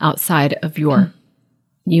outside of your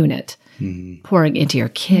unit pouring into your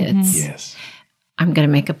kids. Yes. I'm going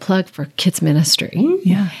to make a plug for kids ministry.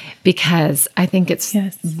 Yeah. Because I think it's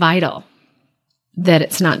vital that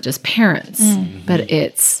it's not just parents, but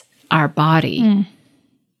it's our body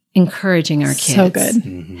encouraging our kids, So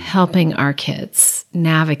good. helping our kids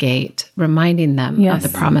navigate, reminding them of the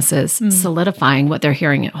promises, solidifying what they're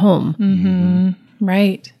hearing at home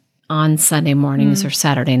Right. on Sunday mornings or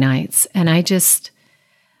Saturday nights. And I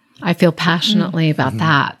feel passionately about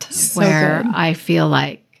that, where good. I feel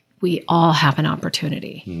like we all have an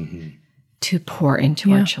opportunity to pour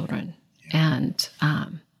into our children and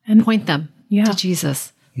point them to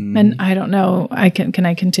Jesus. And I don't know, can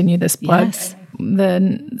I continue this plug? Yes.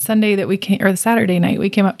 The Sunday that we came, or the Saturday night we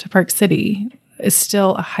came up to Park City is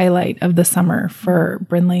still a highlight of the summer for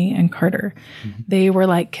Brinley and Carter. They were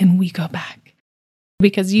like, can we go back?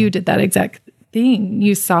 Because you did that exact thing.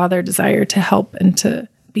 You saw their desire to help and to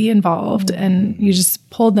be involved, and you just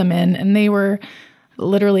pulled them in, and they were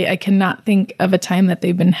literally, I cannot think of a time that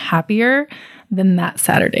they've been happier than that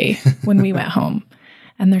Saturday when we went home.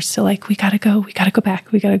 And they're still like, we got to go back.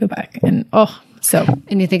 And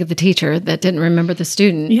And you think of the teacher that didn't remember the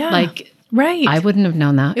student. Like, right. I wouldn't have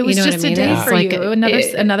known that. It was just a day for you.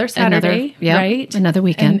 Another Saturday, right? Another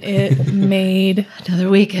weekend. And it made Another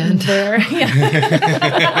weekend. their,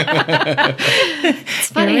 It's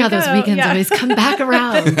funny how those weekends always come back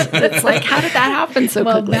around. It's like, how did that happen so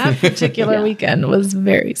well, quickly? that particular weekend was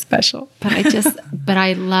very special. But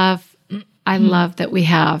I love that we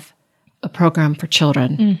have a program for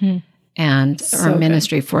children and our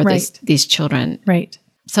ministry for these children. Right.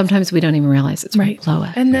 Sometimes we don't even realize it's right below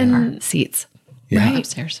it. And then our seats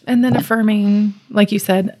upstairs. And then affirming, like you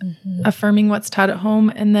said, affirming what's taught at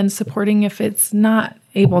home, and then supporting if it's not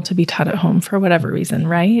able to be taught at home for whatever reason,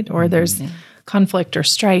 right? Or there's conflict or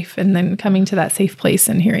strife, and then coming to that safe place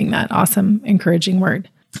and hearing that awesome, encouraging word.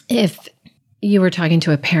 If you were talking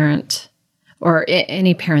to a parent or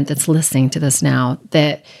any parent that's listening to this now,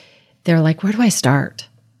 that they're like, where do I start?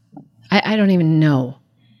 I don't even know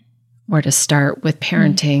where to start with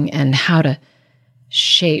parenting and how to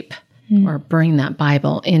shape or bring that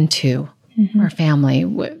Bible into our family.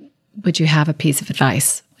 Would you have a piece of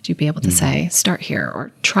advice? Would you be able to say, start here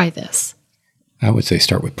or try this? I would say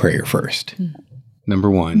start with prayer first. Number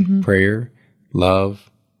one, prayer, love,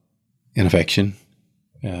 and affection.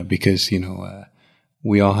 Because,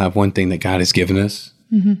 we all have one thing that God has given us.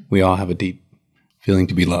 We all have a deep feeling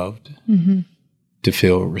to be loved, to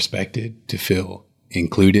feel respected, to feel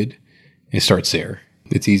included. It starts there.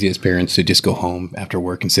 It's easy as parents to just go home after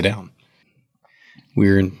work and sit down.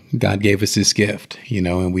 God gave us this gift,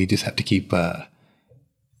 and we just have to keep,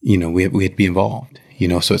 we have to be involved,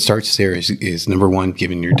 so it starts there is number one,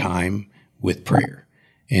 giving your time with prayer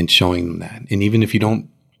and showing them that. And even if you don't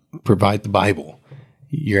provide the Bible,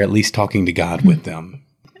 you're at least talking to God with them.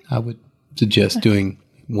 I would suggest doing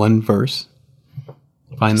one verse.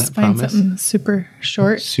 Find that promise. Something super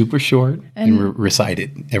short. And recite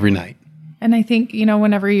it every night. And I think,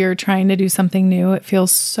 whenever you're trying to do something new, it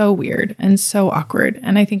feels so weird and so awkward.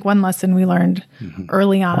 And I think one lesson we learned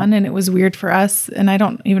early on, and it was weird for us, and I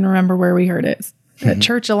don't even remember where we heard it, at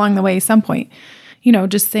church along the way, some point,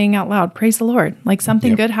 just saying out loud, praise the Lord. Like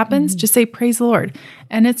something good happens, just say praise the Lord.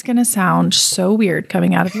 And it's going to sound so weird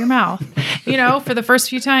coming out of your mouth, for the first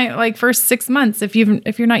few times, like first 6 months, if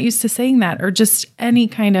you're not used to saying that, or just any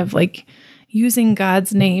kind of like using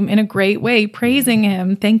God's name in a great way, praising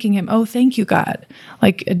him, thanking him. Oh, thank you, God.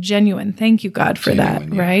 Like a genuine thank you, God, for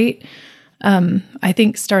that. Right. I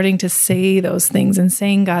think starting to say those things and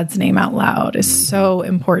saying God's name out loud is so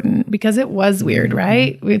important, because it was weird,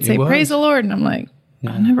 right? We'd say, praise the Lord. And I'm like,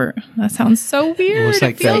 that sounds so weird.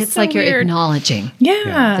 It's like you're acknowledging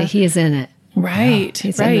that he is in it. Right.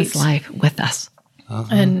 He's in this life with us.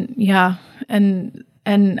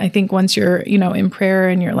 And I think once you're, in prayer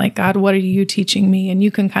and you're like, God, what are you teaching me? And you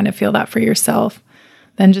can kind of feel that for yourself.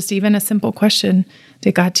 Then just even a simple question,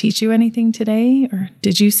 did God teach you anything today? Or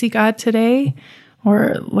did you see God today?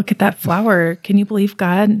 Or look at that flower. Can you believe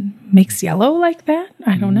God makes yellow like that?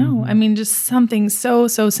 I don't know. I mean, just something so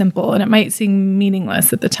simple. And it might seem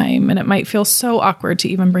meaningless at the time. And it might feel so awkward to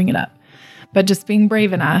even bring it up. But just being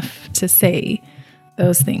brave enough to say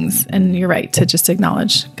those things. And you're right, to just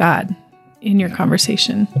acknowledge God in your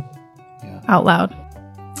conversation out loud.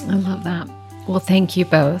 I love that. Well, thank you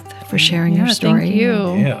both for sharing your story. Thank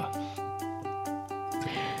you. Yeah.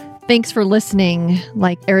 Thanks for listening.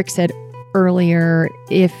 Like Eric said earlier,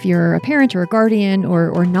 if you're a parent or a guardian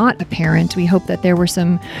or not a parent, we hope that there were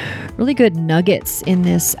some really good nuggets in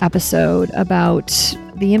this episode about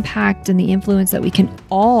the impact and the influence that we can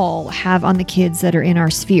all have on the kids that are in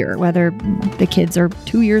our sphere, whether the kids are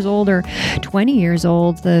 2 years old or 20 years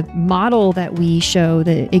old. The model that we show,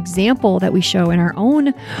 the example that we show in our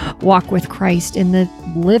own walk with Christ in the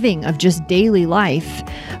living of just daily life,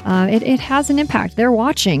 it has an impact. They're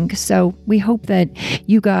watching. So we hope that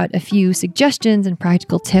you got a few suggestions and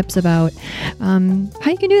practical tips about how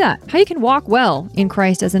you can do that, how you can walk well in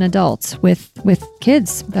Christ as an adult with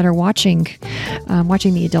kids that are watching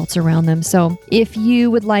the adults around them. So if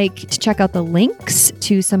you would like to check out the links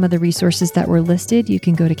to some of the resources that were listed, you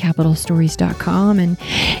can go to capitalstories.com. And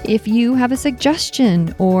if you have a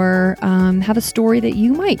suggestion or have a story that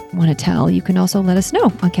you might want to tell, you can also let us know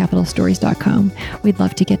on capitalstories.com. We'd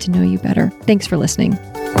love to get to know you better. Thanks for listening.